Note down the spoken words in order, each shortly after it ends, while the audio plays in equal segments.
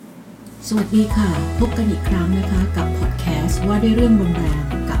สวัสดีค่ะพบกันอีกครั้งนะคะกับพอดแคสต์ว่าด้วยเรื่องโรงแรม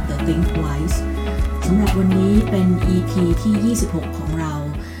กับ The Think Twice สำหรับวันนี้เป็น EP ที่26ของเรา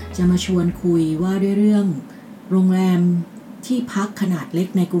จะมาชวนคุยว่าด้วยเรื่องโรงแรมที่พักขนาดเล็ก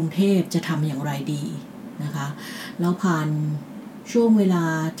ในกรุงเทพจะทำอย่างไรดีนะคะเราผ่านช่วงเวลา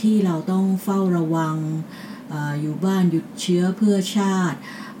ที่เราต้องเฝ้าระวังอยู่บ้านหยุดเชื้อเพื่อชาติ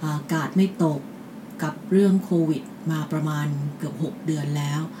กาดไม่ตกกับเรื่องโควิดมาประมาณเกือบ6 เดือนแ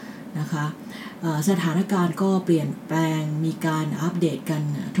ล้วนะคะสถานการณ์ก็เปลี่ยนแปลงมีการอัปเดตกัน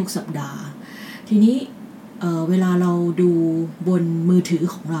ทุกสัปดาห์ทีนี้เวลาเราดูบนมือถือ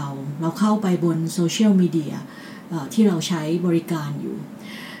ของเราเข้าไปบนโซเชียลมีเดียที่เราใช้บริการอยู่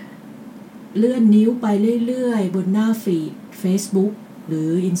เลื่อนนิ้วไปเรื่อยๆบนหน้าฟีด Facebook หรือ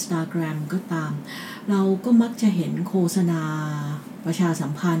Instagram ก็ตามเราก็มักจะเห็นโฆษณาประชาสั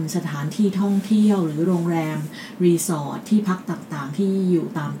มพันธ์สถานที่ท่องเที่ยวหรือโรงแรมรีสอร์ทที่พักต่างๆที่อยู่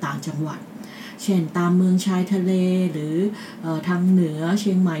ตามต่างจังหวัดเช่นตามเมืองชายทะเลหรือทางเหนือเ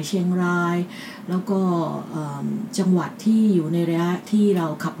ชียงใหม่เชียงรายแล้วก็จังหวัดที่อยู่ในระยะที่เรา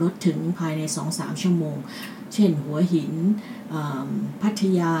ขับรถถึงภายใน 2-3 ชั่วโมงเช่นหัวหินพัท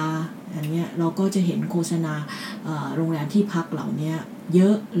ยาอันเนี้ยเราก็จะเห็นโฆษณาโรงแรมที่พักเหล่านี้เยอ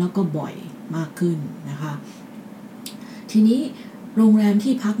ะแล้วก็บ่อยมากขึ้นนะคะทีนี้โรงแรม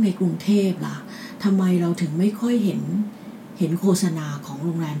ที่พักในกรุงเทพล่ะทำไมเราถึงไม่ค่อยเห็นโฆษณาของโร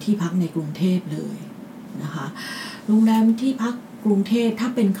งแรมที่พักในกรุงเทพเลยนะคะโรงแรมที่พักกรุงเทพถ้า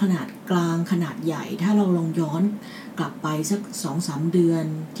เป็นขนาดกลางขนาดใหญ่ถ้าเราลองย้อนกลับไปสัก 2-3 เดือน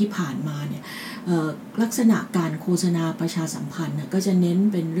ที่ผ่านมาเนี่ยลักษณะการโฆษณาประชาสัมพันธ์ก็จะเน้น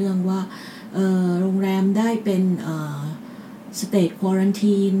เป็นเรื่องว่าโรงแรมได้เป็นState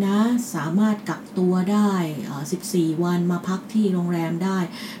Quarantine นะสามารถกักตัวได้14 วันมาพักที่โรงแรมได้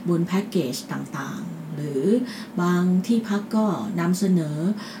บนแพ็กเกจต่างๆหรือบางที่พักก็นำเสนอ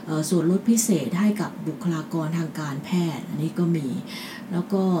ส่วนลดพิเศษให้กับบุคลากรทางการแพทย์อันนี้ก็มีแล้ว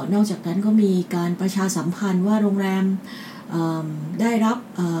ก็นอกจากนั้นก็มีการประชาสัมพันธ์ว่าโรงแรมได้รับ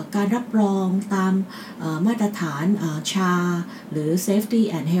การรับรองตามมาตรฐานชาหรือ Safety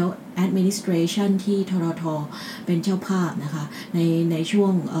and Health Administration ที่ททท.เป็นเจ้าภาพนะคะในช่ว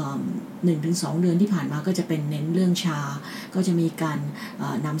ง1-2 เดือนที่ผ่านมาก็จะเป็นเน้นเรื่องชาก็จะมีการ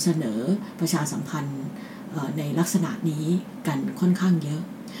นำเสนอประชาสัมพันธ์ในลักษณะนี้กันค่อนข้างเยอะ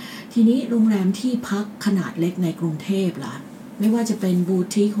ทีนี้โรงแรมที่พักขนาดเล็กในกรุงเทพล่ะไม่ว่าจะเป็นบู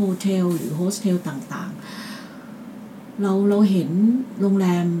ติคโฮเทลหรือโฮสเทลต่างๆเราเห็นโรงแร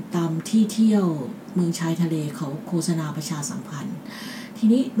มตามที่เที่ยวเมืองชายทะเลเขาโฆษณาประชาสัมพันธ์ที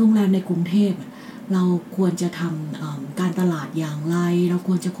นี้โรงแรมในกรุงเทพเราควรจะทำการตลาดอย่างไรเราค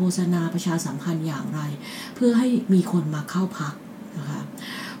วรจะโฆษณาประชาสัมพันธ์อย่างไรเพื่อให้มีคนมาเข้าพักนะคะ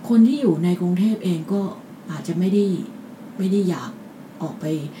คนที่อยู่ในกรุงเทพเองก็อาจจะไม่ได้อยากออกไป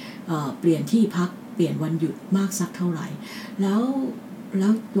เปลี่ยนที่พักเปลี่ยนวันหยุดมากสักเท่าไหร่แล้ว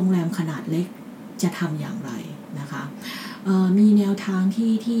โรงแรมขนาดเล็กจะทำอย่างไรนะคะมีแนวทาง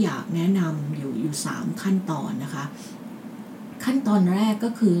ที่อยากแนะนำอยู่3 ขั้นตอนนะคะขั้นตอนแรกก็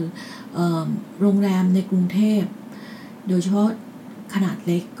คือโรงแรมในกรุงเทพโดยเฉพาะขนาด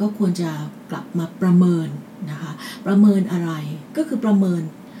เล็กก็ควรจะกลับมาประเมินนะคะประเมินอะไรก็คือประเมิน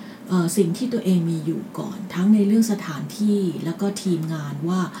สิ่งที่ตัวเองมีอยู่ก่อนทั้งในเรื่องสถานที่แล้วก็ทีมงาน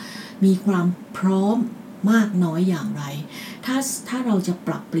ว่ามีความพร้อมมากน้อยอย่างไรถ้าเราจะป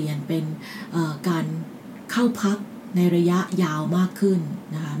รับเปลี่ยนเป็นการเข้าพักในระยะยาวมากขึ้น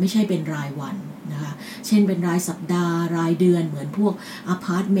นะคะไม่ใช่เป็นรายวันนะคะเช่นเป็นรายสัปดาห์รายเดือนเหมือนพวกอพ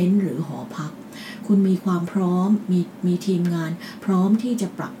าร์ตเมนต์หรือหอพักคุณมีความพร้อมมีทีมงานพร้อมที่จะ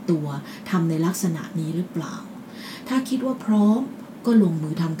ปรับตัวทำในลักษณะนี้หรือเปล่าถ้าคิดว่าพร้อมก็ลงมื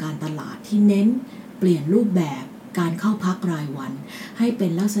อทำการตลาดที่เน้นเปลี่ยนรูปแบบการเข้าพักรายวันให้เป็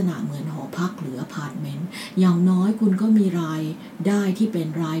นลักษณะเหมือนหอพักหรืออพาร์ตเมนต์อย่างน้อยคุณก็มีรายได้ที่เป็น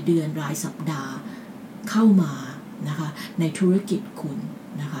รายเดือนรายสัปดาห์เข้ามานะคะในธุรกิจคุณ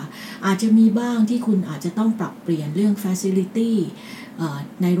นะคะอาจจะมีบ้างที่คุณอาจจะต้องปรับเปลี่ยนเรื่อง facility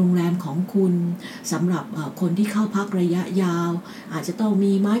ในโรงแรมของคุณสำหรับคนที่เข้าพักระยะยาวอาจจะต้อง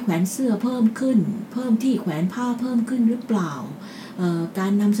มีไม้แขวนเสื้อเพิ่มขึ้นเพิ่มที่แขวนผ้าเพิ่มขึ้นหรือเปล่ากา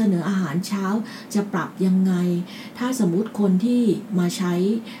รนำเสนออาหารเช้าจะปรับยังไงถ้าสมมุติคนที่มาใช้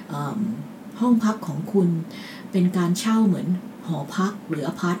ห้องพักของคุณเป็นการเช่าเหมือนหอพักหรือ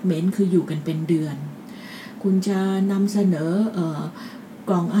อพาร์ตเมนต์คืออยู่กันเป็นเดือนคุณจะนำเสนอ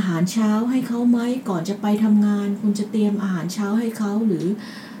กล่องอาหารเช้าให้เขาไหมก่อนจะไปทำงานคุณจะเตรียมอาหารเช้าให้เขาหรือ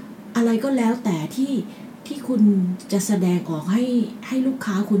อะไรก็แล้วแต่ที่คุณจะแสดงออกให้ลูก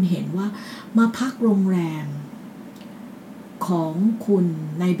ค้าคุณเห็นว่ามาพักโรงแรมของคุณ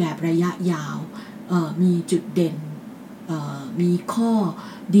ในแบบระยะยาวมีจุดเด่น มีข้อ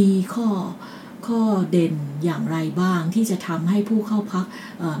ดีข้อเด่นอย่างไรบ้างที่จะทำให้ผู้เข้าพัก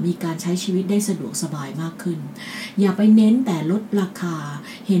มีการใช้ชีวิตได้สะดวกสบายมากขึ้นอย่าไปเน้นแต่ลดราคา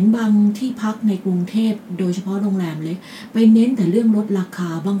เห็นบางที่พักในกรุงเทพโดยเฉพาะโรงแรมเล็กไปเน้นแต่เรื่องลดราคา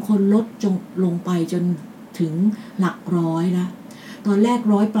บางคนลดจนลงไปจนถึงหลักร้อยนะตอนแรก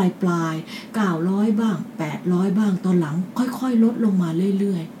100ปลาย900บ้าง800บ้างตอนหลังค่อยๆลดลงมาเ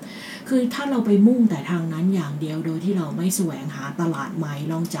รื่อยๆคือถ้าเราไปมุ่งแต่ทางนั้นอย่างเดียวโดยที่เราไม่แสวงหาตลาดใหม่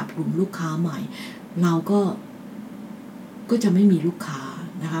ลองจับกลุ่มลูกค้าใหม่เราก็จะไม่มีลูกค้า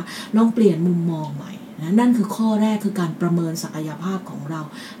นะคะลองเปลี่ยนมุมมองใหม่นะนั่นคือข้อแรกคือการประเมินศักยภาพของเรา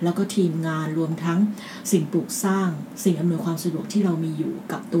แล้วก็ทีมงานรวมทั้งสิ่งปลูกสร้างสิ่งอำนวยความสะดวกที่เรามีอยู่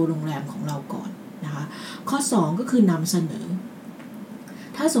กับตัวโรงแรมของเราก่อนนะคะข้อ2ก็คือนำเสนอ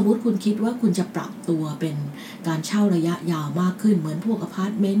ถ้าสมมุติคุณคิดว่าคุณจะปรับตัวเป็นการเช่าระยะยาวมากขึ้นเหมือนพวกอพา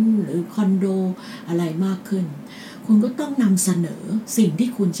ร์ตเมนต์หรือคอนโดอะไรมากขึ้นคุณก็ต้องนำเสนอสิ่งที่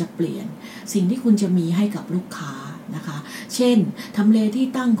คุณจะเปลี่ยนสิ่งที่คุณจะมีให้กับลูกค้านะคะเช่นทำเลที่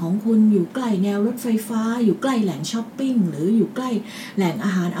ตั้งของคุณอยู่ใกล้แนวรถไฟฟ้าอยู่ใกล้แหล่งช้อปปิ้งหรืออยู่ใกล้แหล่งอ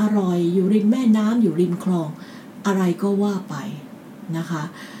าหารอร่อยอยู่ริมแม่น้ำอยู่ริมคลองอะไรก็ว่าไปนะคะ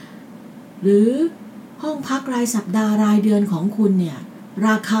หรือห้องพักรายสัปดาห์รายเดือนของคุณเนี่ย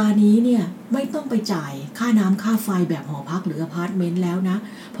ราคานี้เนี่ยไม่ต้องไปจ่ายค่าน้ำค่าไฟแบบหอพักหรืออพาร์ตเมนต์แล้วนะ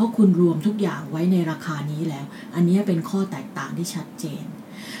เพราะคุณรวมทุกอย่างไว้ในราคานี้แล้วอันนี้เป็นข้อแตกต่างที่ชัดเจน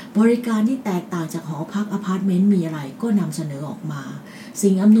บริการที่แตกต่างจากหอพักอพาร์ตเมนต์มีอะไรก็นำเสนอออกมา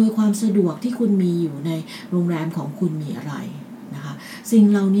สิ่งอำนวยความสะดวกที่คุณมีอยู่ในโรงแรมของคุณมีอะไรนะคะสิ่ง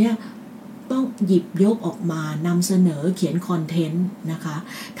เหล่านี้ต้องหยิบยกออกมานำเสนอเขียนคอนเทนต์นะคะ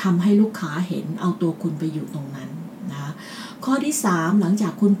ทำให้ลูกค้าเห็นเอาตัวคุณไปอยู่ตรงนั้นนะข้อที่3หลังจา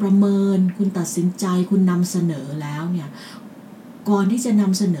กคุณประเมินคุณตัดสินใจคุณนำเสนอแล้วเนี่ยก่อนที่จะน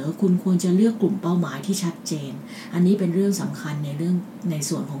ำเสนอคุณควรจะเลือกกลุ่มเป้าหมายที่ชัดเจนอันนี้เป็นเรื่องสำคัญใน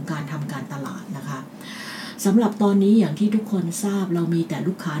ส่วนของการทำการตลาดนะคะสำหรับตอนนี้อย่างที่ทุกคนทราบเรามีแต่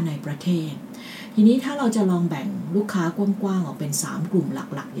ลูกค้าในประเทศทีนี้ถ้าเราจะลองแบ่งลูกค้ากว้างๆออกเป็น3กลุ่มห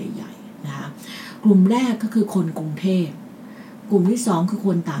ลักๆใหญ่ๆนะคะกลุ่มแรกก็คือคนกรุงเทพกลุ่มที่2คือค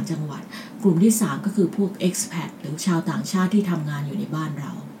นต่างจังหวัดกลุ่มที่3ก็คือพวก expat หรือชาวต่างชาติที่ทำงานอยู่ในบ้านเร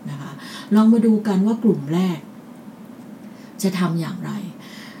านะคะลองมาดูกันว่ากลุ่มแรกจะทำอย่างไร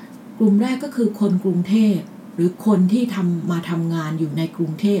กลุ่มแรกก็คือคนกรุงเทพหรือคนที่มาทำงานอยู่ในกรุ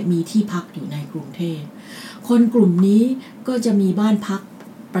งเทพมีที่พักอยู่ในกรุงเทพคนกลุ่มนี้ก็จะมีบ้านพัก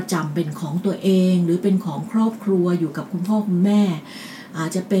ประจำเป็นของตัวเองหรือเป็นของครอบครัวอยู่กับคุณพ่อคุณแม่อาจ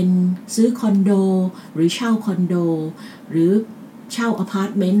จะเป็นซื้อคอนโดหรือเช่าคอนโดหรือเช่าอพาร์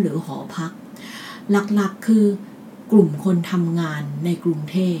ตเมนต์หรือหอพักหลักๆคือกลุ่มคนทำงานในกรุง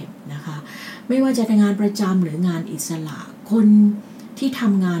เทพนะคะไม่ว่าจะงานประจำหรืองานอิสระคนที่ท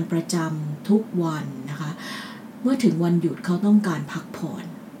ำงานประจำทุกวันนะคะเมื่อถึงวันหยุดเขาต้องการพักผ่อน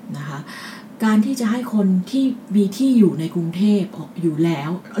นะคะการที่จะให้คนที่มีที่อยู่ในกรุงเทพอยู่แล้ว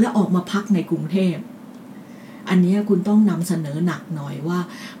ออกมาพักในกรุงเทพอันนี้คุณต้องนำเสนอหนักหน่อยว่า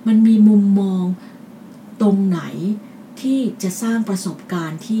มันมีมุมมองตรงไหนที่จะสร้างประสบการ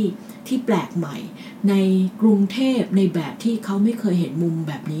ณ์ที่แปลกใหม่ในกรุงเทพในแบบที่เขาไม่เคยเห็นมุม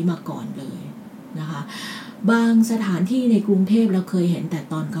แบบนี้มาก่อนเลยนะคะบางสถานที่ในกรุงเทพเราเคยเห็นแต่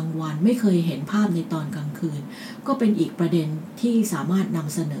ตอนกลางวันไม่เคยเห็นภาพในตอนกลางคืนก็เป็นอีกประเด็นที่สามารถน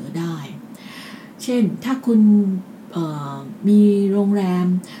ำเสนอได้เช่นถ้าคุณมีโรงแรม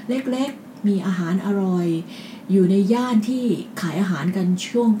เล็กๆมีอาหารอร่อยอยู่ในย่านที่ขายอาหารกัน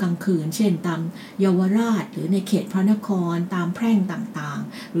ช่วงกลางคืนเช่นตามเยาวราชหรือในเขตพระนครตามแพร่งต่าง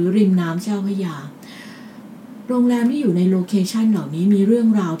ๆหรือริมน้ำเจ้าพระยาโรงแรมที่อยู่ในโลเคชันเหล่านี้มีเรื่อง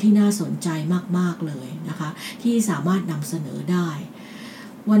ราวที่น่าสนใจมากๆเลยนะคะที่สามารถนำเสนอได้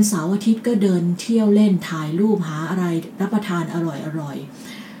วันเสาร์อาทิตย์ก็เดินเที่ยวเล่นถ่ายรูปหาอะไรรับประทานอร่อย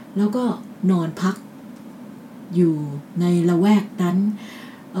ๆแล้วก็นอนพักอยู่ในละแวกนั้น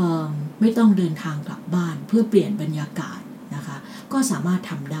ไม่ต้องเดินทางกลับบ้านเพื่อเปลี่ยนบรรยากาศนะคะก็สามารถ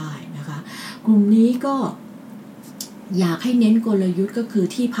ทำได้นะคะกลุ่มนี้ก็อยากให้เน้นกลยุทธ์ก็คือ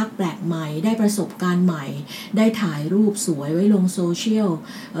ที่พักแปลกใหม่ได้ประสบการณ์ใหม่ได้ถ่ายรูปสวยไว้ลงโซเชียล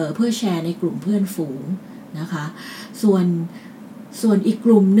เพื่อแชร์ในกลุ่มเพื่อนฝูงนะคะส่วนอีกก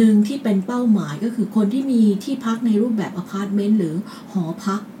ลุ่มหนึ่งที่เป็นเป้าหมายก็คือคนที่มีที่พักในรูปแบบอพาร์ตเมนต์หรือหอ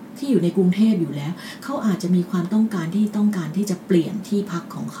พักที่อยู่ในกรุงเทพอยู่แล้วเขาอาจจะมีความต้องการที่จะเปลี่ยนที่พัก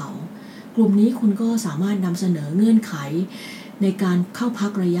ของเขากลุ่มนี้คุณก็สามารถนำเสนอเงื่อนไขในการเข้าพั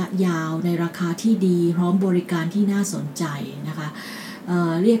กระยะยาวในราคาที่ดีพร้อมบริการที่น่าสนใจนะคะ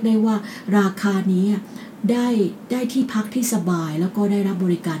เรียกได้ว่าราคานี้ได้ที่พักที่สบายแล้วก็ได้รับบ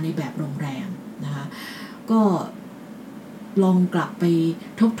ริการในแบบโรงแรมนะคะก็ ลองกลับไป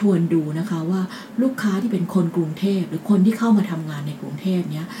ทบทวนดูนะคะว่าลูกค้าที่เป็นคนกรุงเทพหรือคนที่เข้ามาทำงานในกรุงเทพ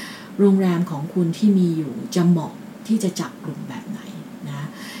เนี้ยโรงแรมของคุณที่มีอยู่จะเหมาะที่จะจับกลุ่มแบบไหนนะ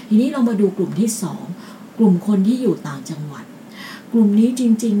ทีนี้เรามาดูกลุ่มที่2กลุ่มคนที่อยู่ต่างจังหวัดกลุ่มนี้จ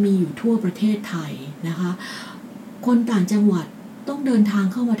ริงๆมีอยู่ทั่วประเทศไทยนะคะคนต่างจังหวัดต้องเดินทาง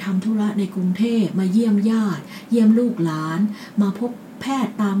เข้ามาทำธุระในกรุงเทพมาเยี่ยมญาติเยี่ยมลูกหลานมาพบแพท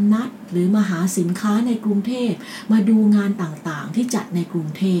ย์ตามนัดหรือมาหาสินค้าในกรุงเทพมาดูงานต่างๆที่จัดในกรุง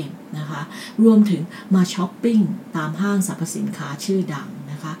เทพนะคะรวมถึงมาช้อปปิ้งตามห้างสรรพสินค้าชื่อดัง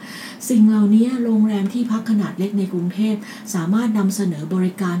นะคะสิ่งเหล่านี้โรงแรมที่พักขนาดเล็กในกรุงเทพสามารถนำเสนอบ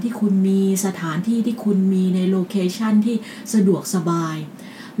ริการที่คุณมีสถานที่ที่คุณมีในโลเคชั่นที่สะดวกสบาย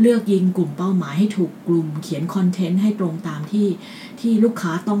เลือกยิงกลุ่มเป้าหมายให้ถูกกลุ่มเขียนคอนเทนต์ให้ตรงตามที่ลูกค้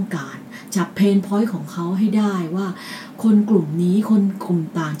าต้องการจับเพนพอยต์ของเขาให้ได้ว่าคนกลุ่มนี้คนกลุ่ม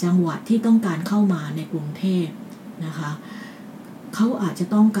ต่างจังหวัดที่ต้องการเข้ามาในกรุงเทพนะคะเขาอาจจะ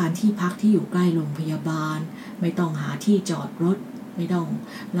ต้องการที่พักที่อยู่ใกล้โรงพยาบาลไม่ต้องหาที่จอดรถไม่ต้อง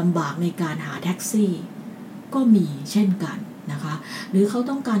ลำบากในการหาแท็กซี่ก็มีเช่นกันนะคะหรือเขา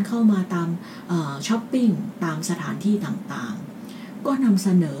ต้องการเข้ามาตามช้อปปิ้งตามสถานที่ต่างๆก็นำเส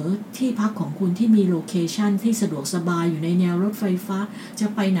นอที่พักของคุณที่มีโลเคชันที่สะดวกสบายอยู่ในแนวรถไฟฟ้าจะ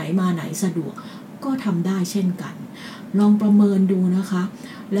ไปไหนมาไหนสะดวกก็ทำได้เช่นกันลองประเมินดูนะคะ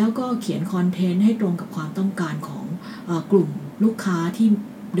แล้วก็เขียนคอนเทนต์ให้ตรงกับความต้องการของกลุ่มลูกค้าที่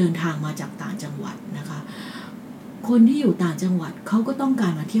เดินทางมาจากต่างจังหวัดนะคะคนที่อยู่ต่างจังหวัดเขาก็ต้องกา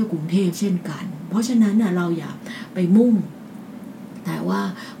รมาเที่ยวกรุงเทพเช่นกันเพราะฉะนั้นเราอย่าไปมุ่งแต่ว่า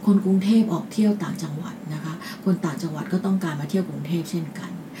คนกรุงเทพออกเที่ยวต่างจังหวัดนะคะคนต่างจังหวัดก็ต้องการมาเที่ยวกรุงเทพเช่นกั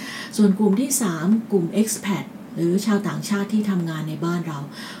นส่วนกลุ่มที่3กลุ่ม expat หรือชาวต่างชาติที่ทำงานในบ้านเรา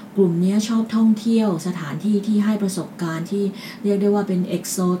กลุ่มนี้ชอบท่องเที่ยวสถานที่ที่ให้ประสบการณ์ที่เรียกได้ว่าเป็น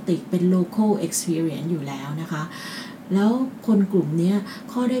exotic เป็น local experience อยู่แล้วนะคะแล้วคนกลุ่มนี้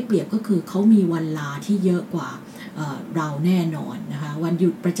ข้อได้เปรียบก็คือเขามีวันลาที่เยอะกว่าเราแน่นอนนะคะวันหยุ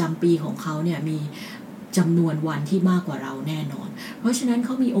ดประจำปีของเขาเนี่ยมีจำนวนวันที่มากกว่าเราแน่นอนเพราะฉะนั้นเข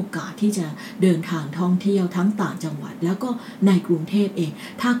ามีโอกาสที่จะเดินทางท่องเที่ยวทั้งต่างจังหวัดแล้วก็ในกรุงเทพเอง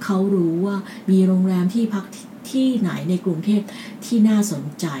ถ้าเขารู้ว่ามีโรงแรมที่พักที่ไหนในกรุงเทพที่น่าสน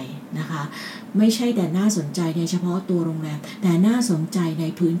ใจนะคะไม่ใช่แต่น่าสนใจในเฉพาะตัวโรงแรมแต่น่าสนใจใน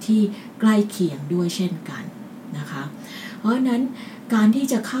พื้นที่ใกล้เคียงด้วยเช่นกันนะคะเพราะฉะนั้นการที่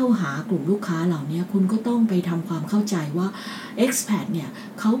จะเข้าหากลุ่มลูกค้าเหล่านี้คุณก็ต้องไปทำความเข้าใจว่า expat เนี่ย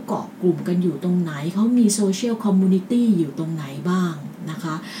เขาเกาะกลุ่มกันอยู่ตรงไหนเขามี social community อยู่ตรงไหนบ้างนะค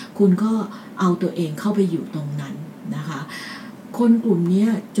ะคุณก็เอาตัวเองเข้าไปอยู่ตรงนั้นนะคะคนกลุ่มนี้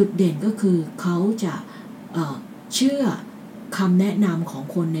จุดเด่นก็คือเขาจะเชื่อคำแนะนำของ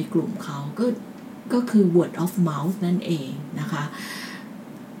คนในกลุ่มเขาก็คือ word of mouth นั่นเองนะคะ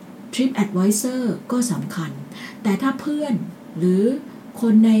Trip Advisor ก็สำคัญแต่ถ้าเพื่อนหรือค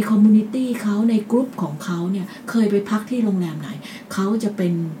นในคอมมูนิตี้เขาในกลุ่มของเขาเนี่ยเคยไปพักที่โรงแรมไหนเขาจะเป็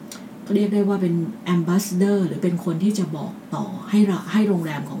นเรียกได้ว่าเป็น Ambassador หรือเป็นคนที่จะบอกต่อให้โรงแ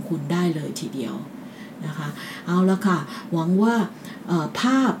รมของคุณได้เลยทีเดียวนะคะเอาละค่ะหวังว่าภ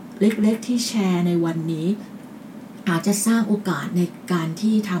าพเล็กๆที่แชร์ในวันนี้อาจจะสร้างโอกาสในการ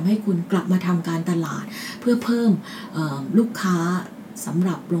ที่ทำให้คุณกลับมาทำการตลาดเพื่อเพิ่มลูกค้าสำห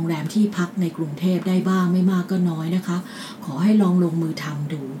รับโรงแรมที่พักในกรุงเทพได้บ้างไม่มากก็น้อยนะคะขอให้ลองลงมือท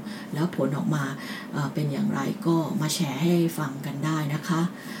ำดูแล้วผลออกมาเป็นอย่างไรก็มาแชร์ให้ฟังกันได้นะคะ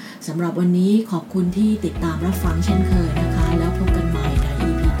สำหรับวันนี้ขอบคุณที่ติดตามรับฟังเช่นเคยนะคะแล้วพบกัน